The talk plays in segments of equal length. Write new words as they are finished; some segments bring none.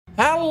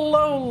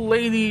Hello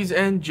ladies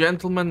and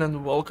gentlemen,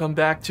 and welcome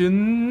back to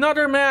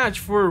another match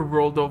for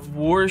World of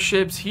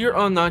Warships here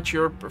on Not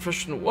Your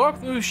Professional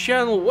Walkthroughs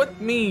channel with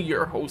me,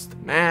 your host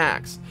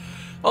Max.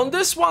 On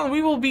this one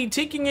we will be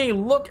taking a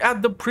look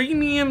at the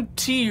premium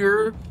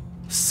Tier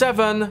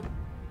VII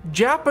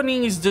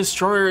Japanese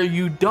destroyer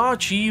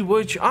Yūdachi,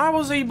 which I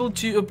was able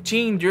to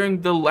obtain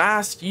during the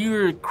last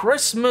year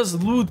Christmas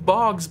loot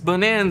box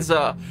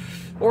bonanza,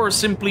 or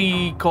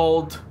simply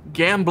called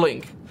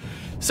gambling.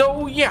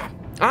 So yeah,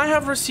 I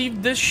have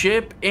received this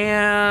ship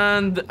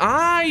and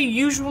I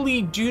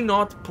usually do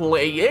not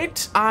play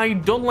it. I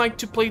don't like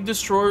to play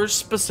destroyers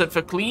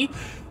specifically,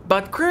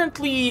 but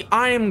currently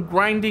I am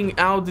grinding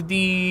out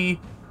the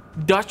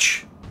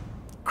Dutch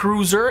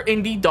cruiser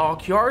in the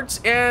dockyards,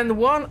 and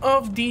one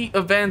of the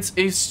events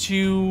is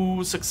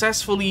to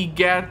successfully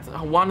get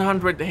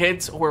 100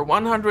 hits or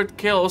 100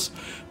 kills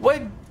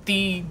with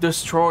the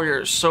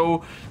destroyers.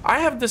 So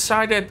I have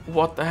decided,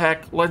 what the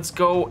heck, let's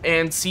go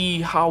and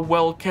see how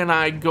well can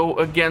I go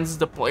against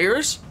the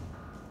players.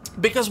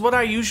 Because what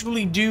I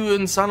usually do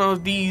in some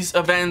of these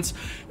events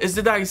is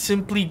that I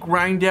simply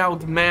grind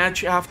out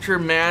match after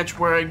match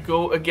where I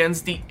go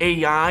against the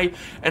AI,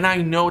 and I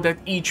know that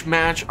each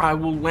match I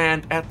will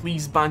land at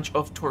least a bunch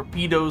of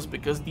torpedoes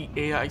because the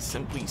AI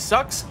simply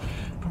sucks.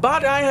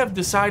 But I have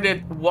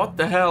decided, what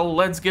the hell,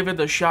 let's give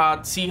it a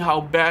shot, see how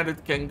bad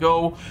it can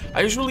go.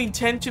 I usually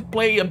tend to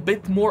play a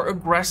bit more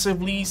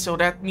aggressively, so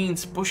that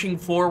means pushing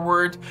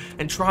forward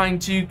and trying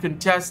to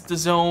contest the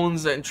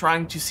zones and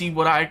trying to see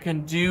what I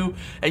can do.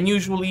 And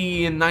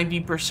usually in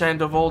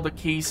 90% of all the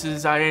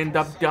cases I end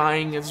up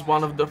dying as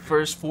one of the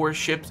first 4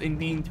 ships in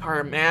the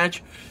entire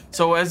match.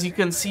 So as you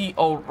can see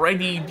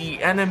already,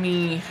 the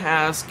enemy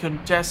has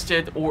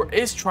contested or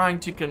is trying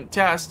to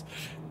contest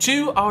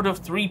 2 out of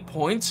 3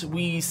 points.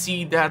 We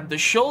see that the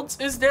Schultz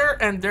is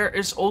there, and there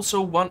is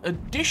also one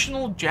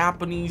additional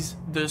Japanese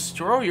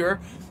destroyer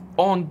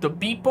on the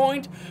B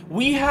point.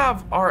 We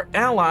have our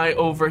ally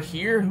over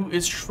here who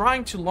is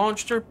trying to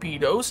launch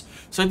torpedoes.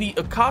 So the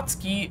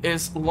Akatsuki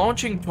is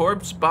launching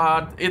torps,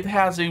 but it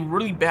has a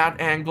really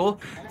bad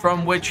angle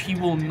from which he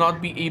will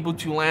not be able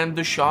to land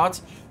the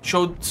shots.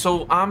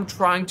 So I'm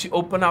trying to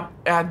open up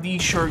at the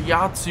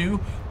Shiryatsu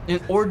in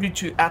order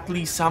to at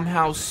least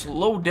somehow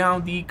slow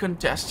down the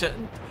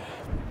contesting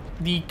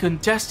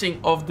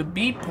of the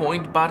B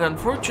point. But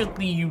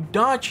unfortunately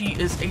Yūdachi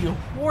is a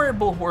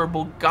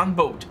horrible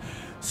gunboat.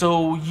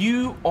 So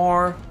you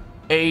are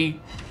a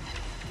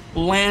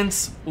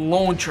lance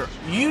launcher.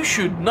 You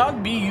should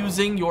not be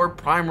using your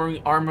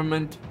primary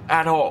armament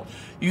at all.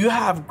 You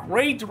have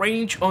great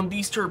range on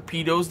these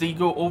torpedoes. They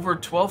go over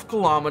 12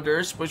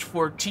 kilometers, which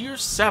for tier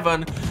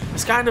 7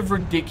 is kind of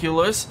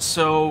ridiculous.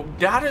 So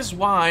that is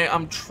why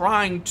I'm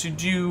trying to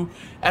do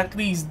at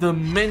least the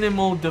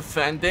minimal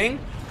defending.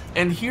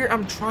 And here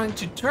I'm trying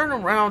to turn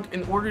around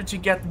in order to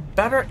get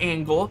better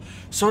angle,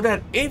 so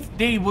that if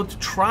they would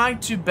try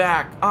to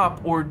back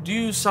up or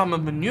do some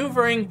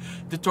maneuvering,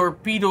 the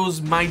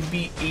torpedoes might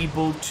be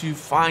able to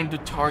find the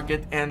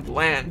target and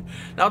land.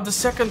 Now the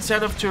second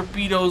set of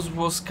torpedoes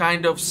was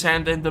kind of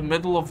sent in the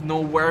middle of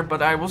nowhere,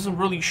 but I wasn't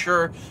really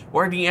sure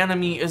where the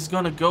enemy is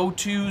gonna go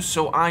to,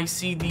 so I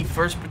see the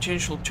first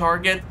potential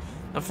target.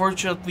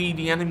 Unfortunately,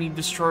 the enemy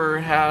destroyer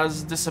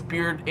has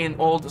disappeared in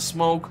all the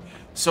smoke,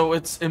 so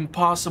it's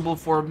impossible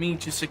for me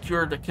to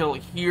secure the kill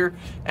here,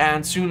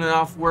 and soon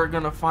enough we're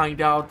gonna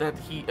find out that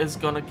he is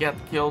gonna get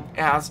killed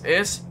as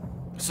is.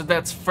 So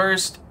that's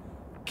first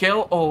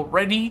kill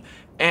already.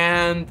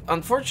 And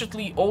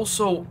unfortunately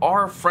also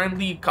our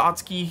friendly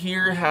Akatsuki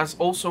here has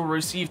also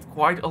received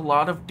quite a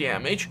lot of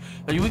damage.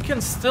 But we can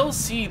still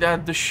see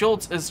that the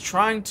Schultz is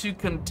trying to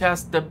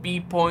contest the B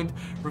point,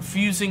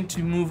 refusing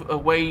to move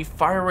away,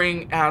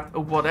 firing at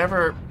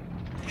whatever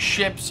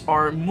ships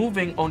are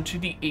moving onto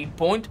the A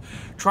point,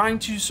 trying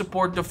to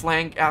support the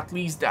flank at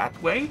least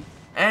that way.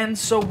 And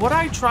so what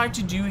I try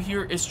to do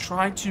here is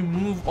try to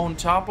move on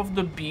top of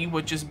the B,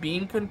 which is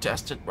being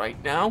contested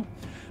right now.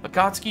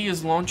 Akatsuki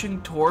is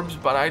launching torps,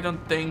 but I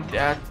don't think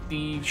that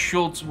the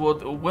Schultz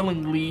would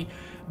willingly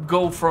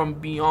go from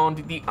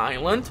beyond the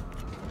island.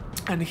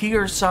 And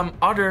here some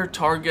other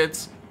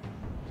targets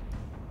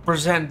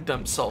present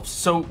themselves.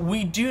 So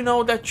we do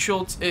know that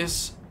Schultz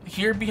is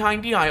here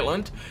behind the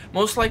island.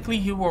 Most likely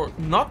he will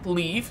not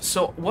leave.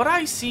 So what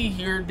I see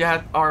here,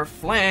 that our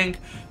flank,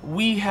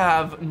 we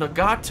have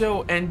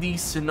Nagato and the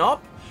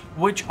Sinop,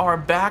 which are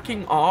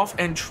backing off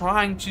and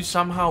trying to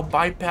somehow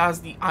bypass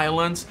the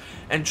islands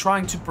and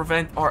trying to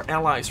prevent our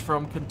allies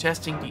from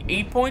contesting the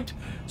A point.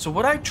 So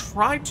what I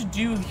try to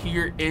do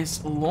here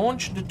is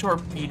launch the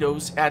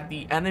torpedoes at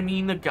the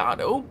enemy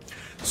Nagato.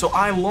 So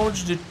I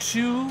launched the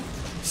 2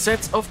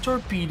 sets of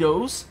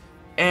torpedoes,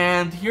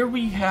 and here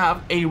we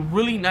have a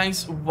really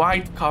nice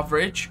wide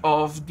coverage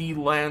of the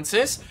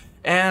lances.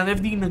 And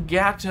if the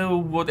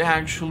Nagato would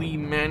actually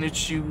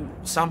manage to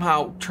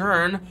somehow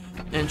turn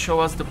and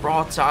show us the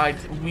broadside,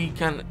 we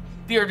can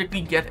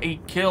theoretically get a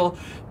kill,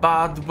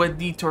 but with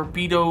the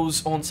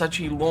torpedoes on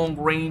such a long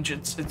range,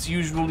 it's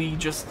usually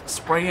just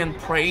spray and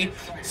pray,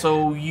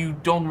 so you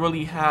don't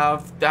really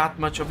have that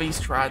much of a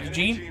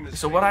strategy.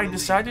 So what I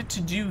decided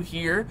to do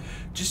here,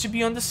 just to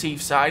be on the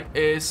safe side,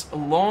 is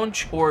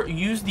launch or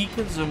use the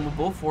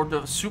consumable for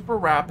the super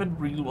rapid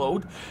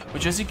reload,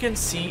 which, as you can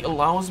see,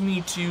 allows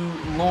me to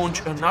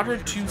launch another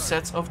 2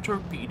 sets of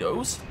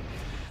torpedoes.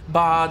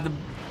 But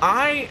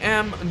I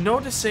am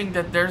noticing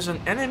that there's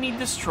an enemy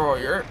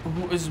destroyer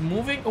who is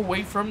moving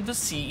away from the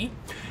sea,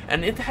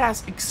 and it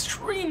has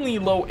extremely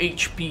low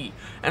HP.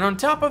 And on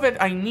top of it,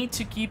 I need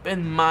to keep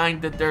in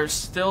mind that there's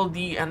still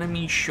the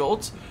enemy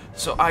shields,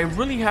 so I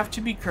really have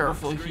to be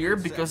careful here,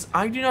 because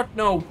I do not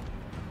know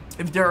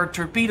if there are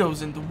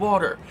torpedoes in the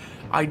water.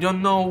 I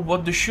don't know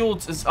what the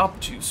shields is up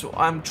to, so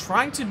I'm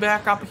trying to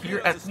back up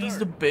here at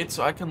least a bit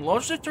so I can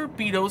launch the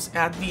torpedoes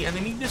at the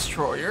enemy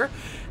destroyer.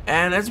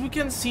 And as we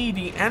can see,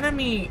 the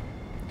enemy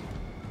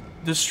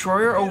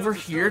destroyer over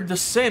here, the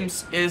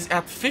Sims, is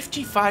at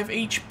 55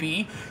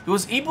 HP. He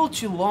was able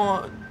to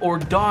launch or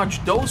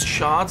dodge those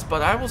shots,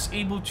 but I was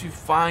able to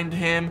find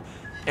him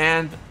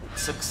and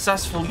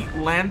successfully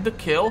land the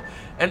kill.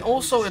 And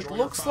also, it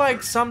looks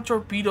like some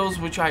torpedoes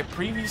which I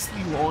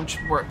previously launched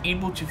were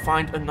able to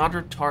find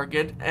another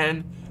target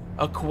and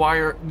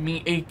acquire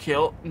me a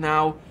kill.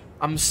 Now,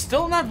 I'm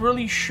still not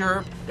really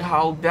sure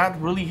how that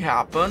really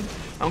happened.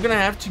 I'm gonna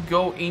have to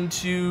go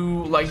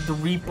into like the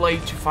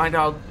replay to find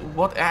out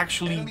what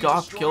actually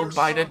got killed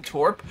by that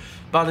torp.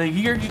 But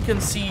here you can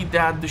see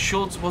that the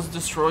shields was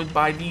destroyed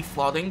by the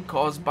flooding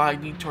caused by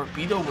the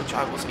torpedo, which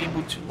I was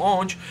able to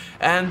launch.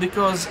 And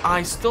because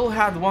I still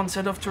had 1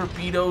 set of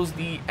torpedoes,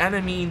 the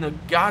enemy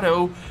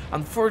Nagato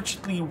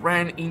unfortunately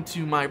ran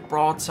into my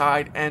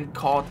broadside and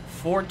caught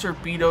 4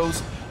 torpedoes,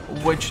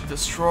 which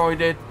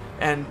destroyed it,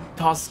 and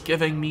thus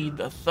giving me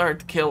the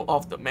 3rd kill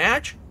of the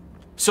match.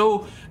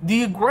 So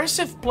the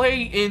aggressive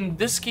play in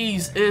this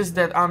case is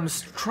that I'm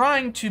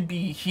trying to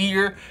be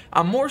here.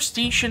 I'm more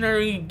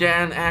stationary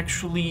than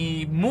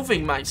actually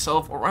moving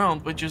myself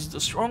around, which is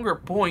the stronger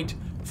point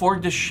for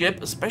the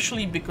ship,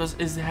 especially because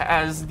it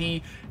has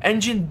the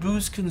engine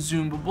boost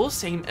consumable,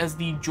 same as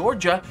the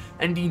Georgia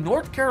and the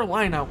North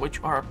Carolina, which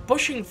are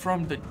pushing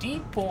from the D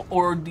point,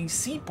 or the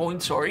C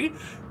point, sorry,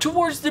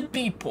 towards the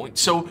B point.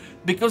 So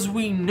because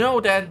we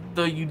know that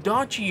the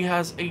Yūdachi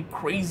has a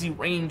crazy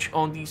range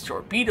on these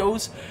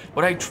torpedoes,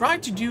 what I try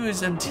to do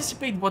is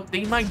anticipate what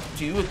they might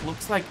do. It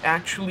looks like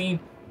actually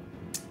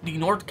the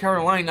North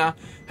Carolina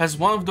has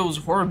one of those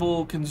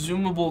horrible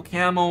consumable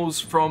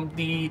camos from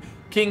the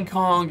King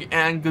Kong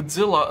and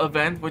Godzilla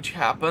event which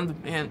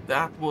happened. Man,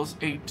 that was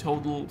a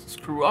total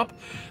screw up.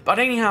 But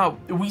anyhow,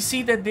 we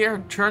see that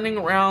they're turning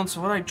around,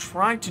 so what I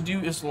try to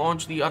do is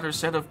launch the other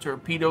set of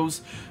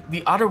torpedoes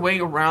the other way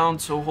around,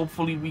 so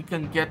hopefully we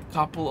can get a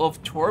couple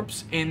of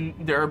torps in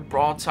their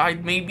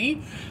broadside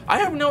maybe. I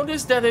have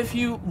noticed that if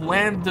you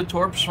land the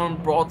torps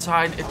from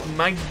broadside, it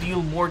might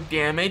deal more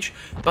damage,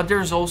 but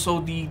there's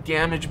also the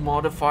damage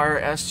modifier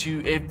as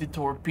to if the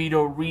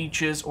torpedo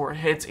reaches or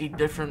hits a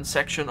different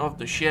section of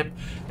the ship,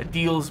 it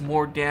deals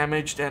more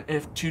damage than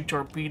if 2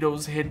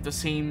 torpedoes hit the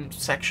same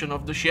section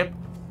of the ship.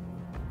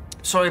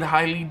 So it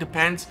highly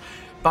depends.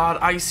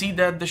 But I see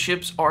that the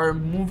ships are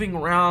moving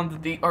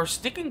around, they are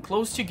sticking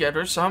close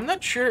together, so I'm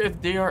not sure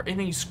if they are in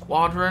a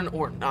squadron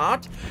or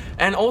not.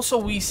 And also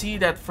we see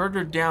that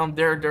further down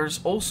there,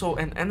 there's also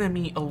an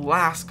enemy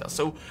Alaska,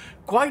 so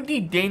quite the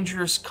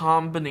dangerous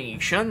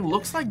combination.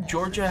 Looks like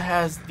Georgia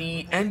has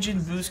the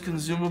engine boost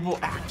consumable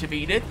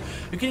activated.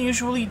 You can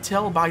usually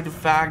tell by the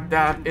fact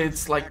that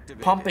it's like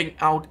pumping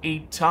out a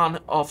ton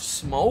of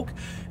smoke.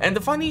 And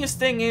the funniest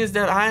thing is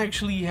that I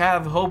actually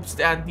have hopes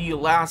that the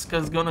Alaska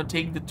is gonna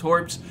take the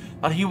torps,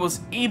 but he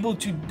was able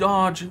to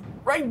dodge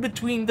right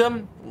between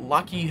them.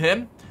 Lucky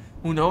him.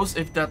 Who knows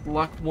if that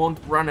luck won't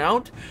run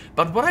out.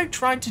 But what I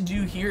tried to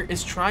do here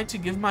is try to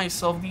give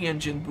myself the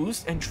engine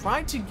boost and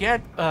try to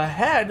get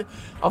ahead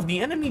of the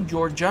enemy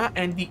Georgia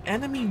and the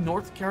enemy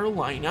North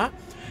Carolina,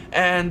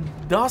 and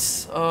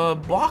thus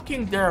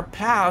blocking their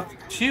path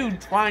to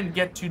try and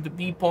get to the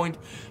B point,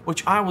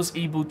 which I was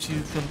able to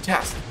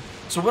contest.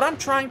 So what I'm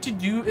trying to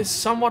do is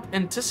somewhat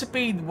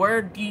anticipate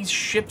where these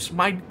ships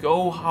might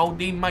go, how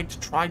they might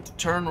try to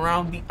turn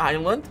around the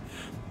island.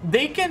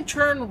 They can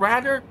turn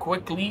rather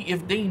quickly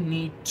if they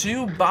need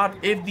to, but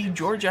if the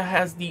Georgia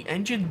has the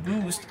engine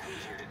boost,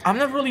 I'm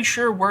not really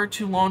sure where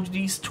to launch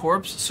these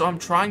torps, so I'm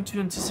trying to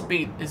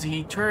anticipate, is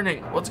he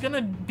turning? What's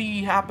gonna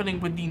be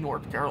happening with the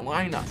North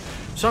Carolina?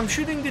 So I'm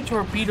shooting the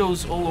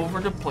torpedoes all over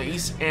the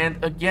place,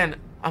 and again,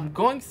 I'm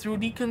going through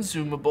the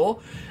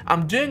consumable.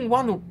 I'm doing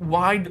one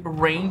wide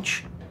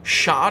range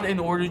shot in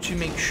order to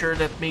make sure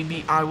that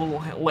maybe I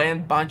will land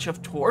a bunch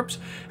of torps.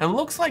 And it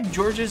looks like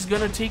Georgia is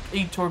gonna take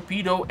a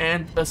torpedo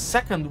and a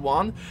second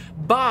one,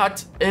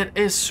 but it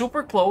is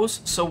super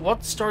close. So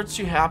what starts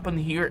to happen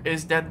here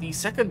is that the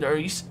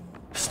secondaries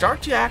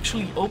start to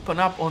actually open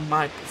up on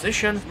my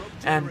position,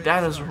 and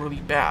that is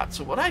really bad.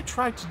 So what I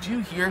try to do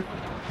here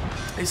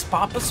is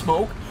pop a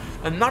smoke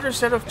another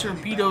set of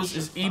torpedoes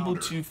is able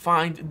to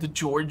find the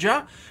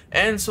Georgia,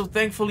 and so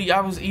thankfully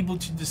I was able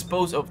to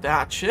dispose of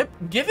that ship,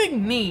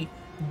 giving me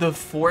the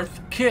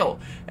 4th kill.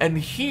 And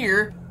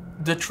here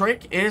the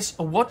trick is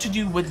what to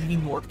do with the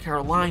North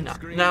Carolina.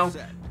 Now,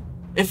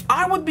 if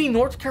I would be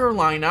North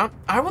Carolina,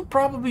 I would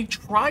probably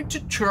try to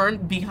turn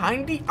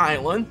behind the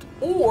island,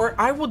 or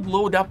I would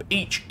load up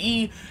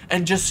HE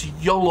and just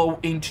YOLO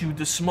into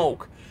the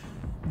smoke.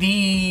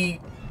 The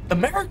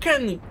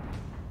American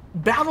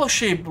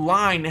battleship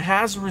line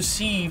has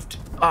received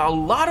a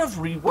lot of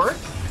rework,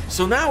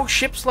 so now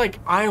ships like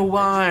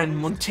Iowa and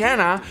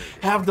Montana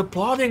have the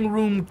plotting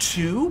room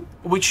 2,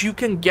 which you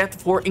can get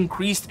for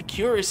increased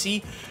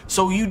accuracy,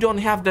 so you don't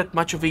have that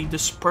much of a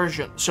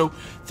dispersion. So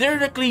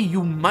theoretically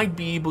you might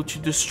be able to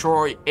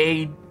destroy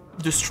a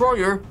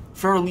destroyer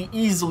fairly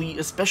easily,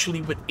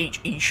 especially with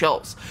HE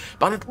shells.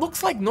 But it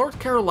looks like North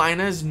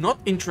Carolina is not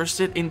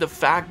interested in the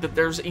fact that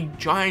there's a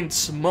giant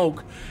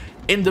smoke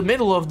in the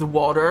middle of the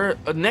water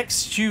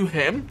next to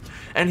him,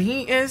 and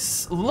he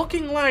is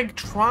looking like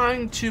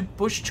trying to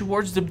push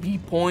towards the B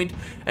point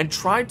and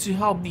try to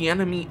help the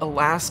enemy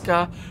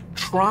Alaska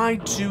try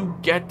to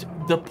get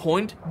the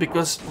point,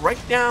 because right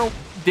now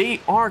they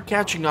are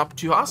catching up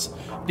to us.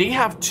 They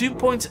have 2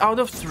 points out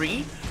of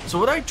 3. So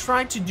what I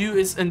try to do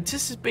is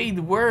anticipate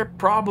where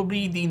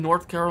probably the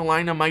North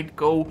Carolina might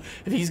go,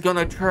 if he's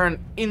gonna turn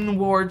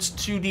inwards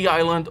to the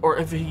island or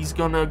if he's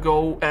gonna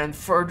go and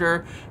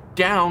further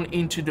down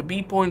into the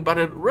B point. But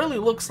it really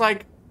looks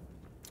like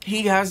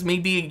he has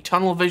maybe a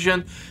tunnel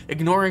vision,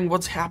 ignoring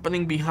what's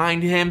happening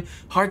behind him.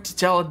 Hard to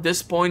tell at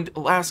this point.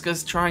 Alaska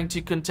is trying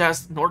to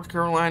contest, North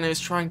Carolina is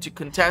trying to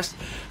contest,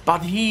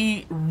 but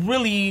he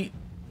really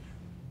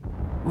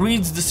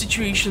reads the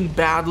situation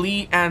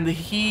badly and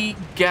he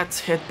gets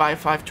hit by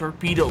 5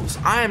 torpedoes.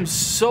 I am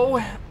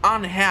so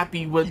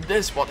unhappy with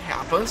this, what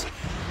happens.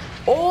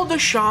 All the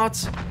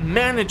shots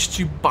managed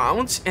to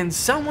bounce and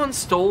someone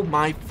stole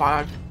my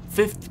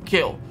 5th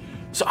kill.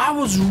 So I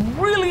was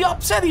really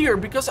upset here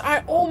because I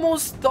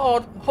almost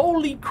thought,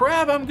 holy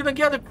crap, I'm gonna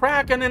get a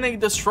Kraken and a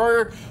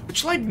destroyer,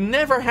 which like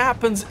never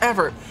happens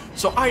ever.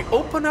 So I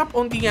open up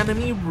on the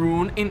enemy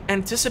rune in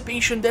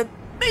anticipation that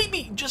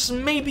maybe, just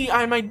maybe,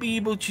 I might be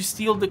able to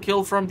steal the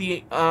kill from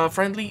the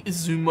friendly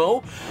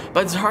Izumo,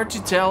 but it's hard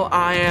to tell.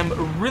 I am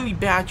a really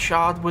bad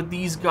shot with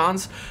these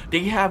guns.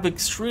 They have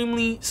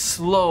extremely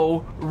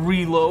slow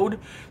reload,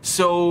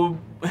 so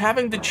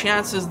having the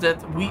chances that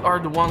we are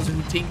the ones who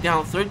take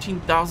down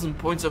 13,000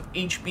 points of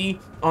HP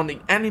on the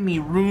enemy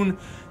rune,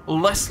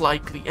 less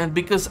likely. And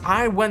because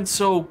I went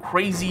so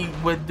crazy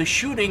with the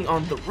shooting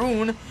on the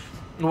rune,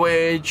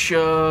 which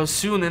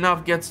soon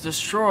enough gets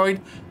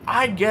destroyed,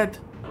 I get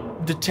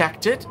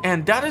detected,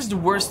 and that is the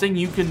worst thing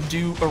you can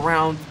do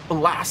around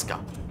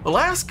Alaska.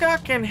 Alaska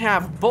can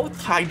have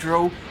both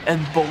hydro and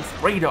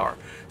both radar.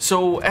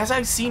 So as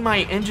I see my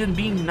engine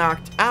being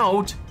knocked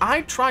out,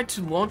 I try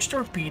to launch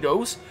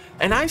torpedoes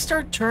and I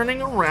start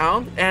turning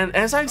around, and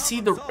as I see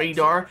the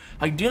radar,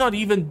 I do not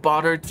even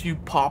bother to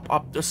pop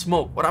up the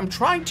smoke. What I'm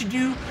trying to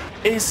do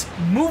is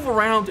move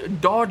around,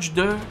 dodge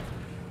the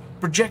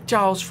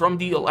projectiles from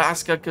the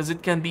Alaska, because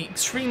it can be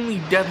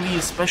extremely deadly,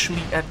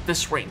 especially at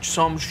this range.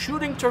 So I'm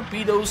shooting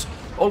torpedoes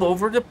all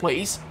over the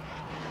place.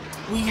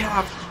 We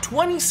have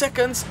 20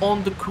 seconds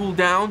on the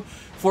cooldown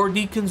for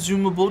the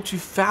consumable to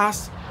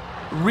fast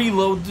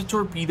reload the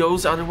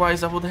torpedoes,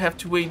 otherwise I would have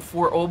to wait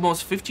for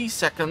almost 50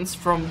 seconds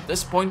from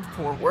this point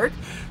forward.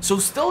 So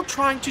still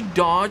trying to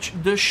dodge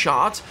the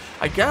shots.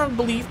 I cannot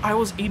believe I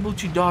was able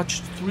to dodge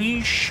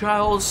 3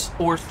 shells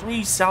or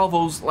 3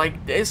 salvos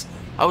like this.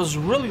 I was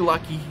really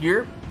lucky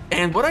here.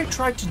 And what I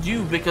tried to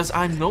do, because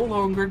I'm no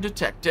longer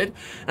detected,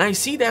 and I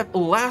see that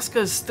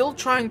Alaska is still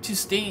trying to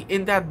stay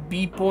in that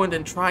B point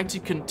and try to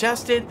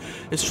contest it,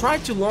 is try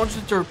to launch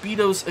the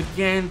torpedoes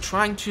again,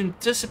 trying to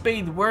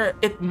anticipate where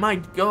it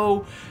might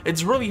go.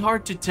 It's really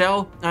hard to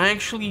tell. I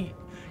actually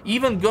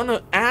even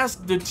gonna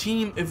ask the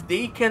team if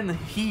they can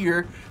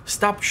hear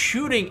stop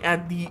shooting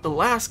at the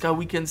Alaska.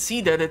 We can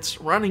see that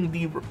it's running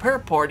the repair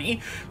party,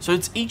 so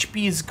its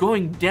HP is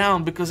going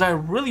down, because I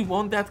really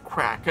want that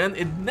Kraken.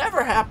 It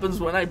never happens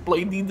when I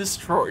play the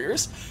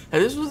destroyers,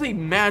 and this was a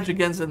match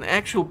against an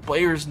actual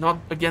players, not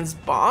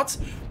against bots.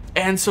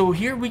 And so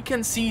here we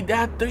can see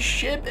that the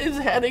ship is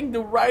heading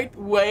the right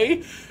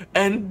way,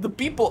 and the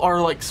people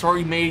are like,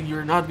 sorry mate,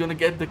 you're not gonna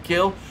get the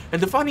kill.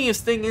 And the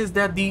funniest thing is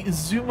that the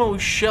Izumo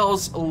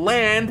shells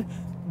land,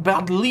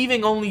 but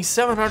leaving only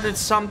 700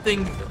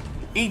 something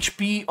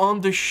HP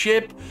on the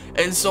ship,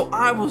 and so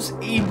I was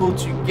able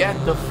to get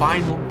the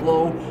final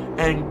blow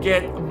and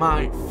get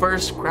my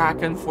first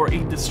Kraken for a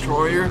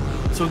destroyer.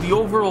 So the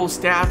overall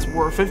stats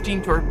were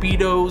 15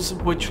 torpedoes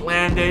which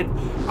landed,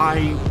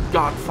 I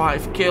got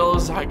 5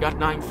 kills, I got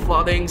 9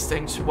 floodings.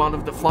 Thanks to one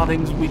of the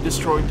floodings we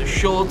destroyed the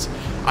shields.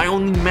 I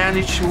only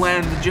managed to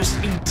land just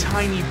a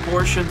tiny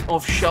portion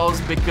of shells,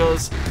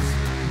 because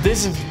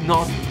this is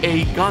not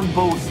a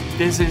gunboat,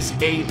 this is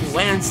a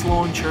lance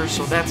launcher,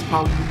 so that's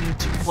how you need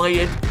to play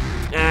it.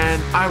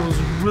 And I was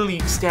really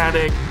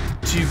ecstatic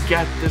to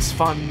get this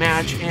fun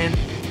match in.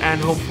 and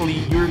hopefully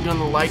you're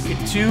gonna like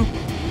it too.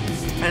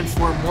 And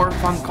for more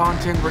fun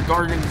content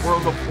regarding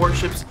World of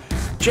Warships,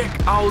 check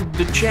out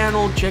the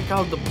channel, check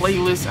out the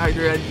playlist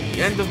either at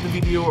the end of the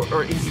video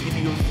or in the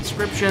video's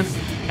description.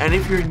 And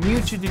if you're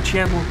new to the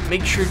channel,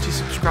 make sure to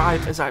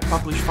subscribe, as I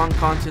publish fun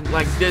content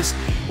like this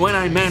when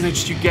I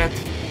manage to get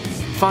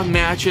fun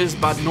matches.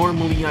 But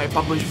normally I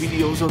publish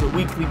videos on a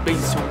weekly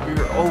basis, so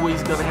you're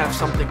always gonna have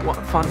something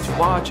fun to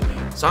watch.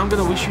 So I'm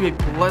gonna wish you a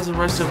pleasant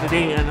rest of the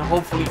day, and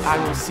hopefully I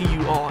will see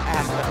you all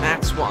at the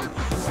next one.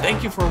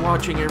 Thank you for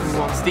watching,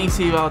 everyone. Stay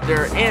safe out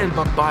there, and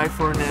bye-bye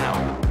for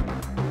now.